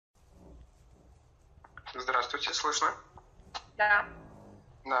Здравствуйте, слышно? Да.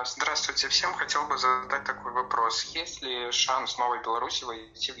 Да, здравствуйте всем. Хотел бы задать такой вопрос. Есть ли шанс новой Беларуси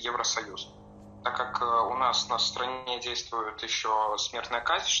войти в Евросоюз? Так как у нас на стране действует еще смертная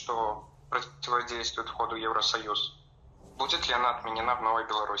казнь, что противодействует входу в Евросоюз, будет ли она отменена в новой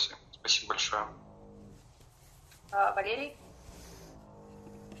Беларуси? Спасибо большое. Валерий?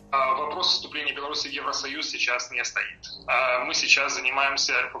 Вопрос вступления Беларуси в Евросоюз сейчас не стоит. Мы сейчас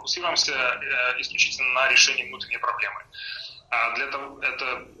фокусируемся исключительно на решении внутренней проблемы. Для того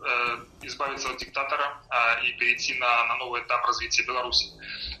это избавиться от диктатора и перейти на новый этап развития Беларуси.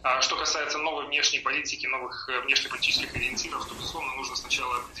 Что касается новой внешней политики, новых внешнеполитических ориентиров, то, безусловно, нужно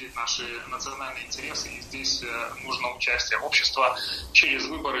сначала определить наши национальные интересы, и здесь нужно участие общества через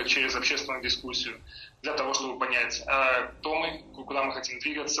выборы, через общественную дискуссию, для того, чтобы понять, кто мы, куда мы хотим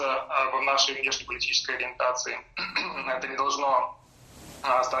двигаться в нашей внешнеполитической ориентации. Это не должно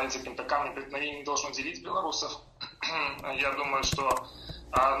становиться каким-то камнем преткновения, не должно делить белорусов. Я думаю, что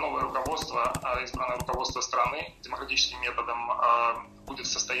новое руководство, избранное руководство страны демократическим методом будет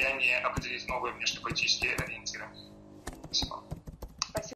в состоянии определить новые внешнеполитические ориентиры. Спасибо.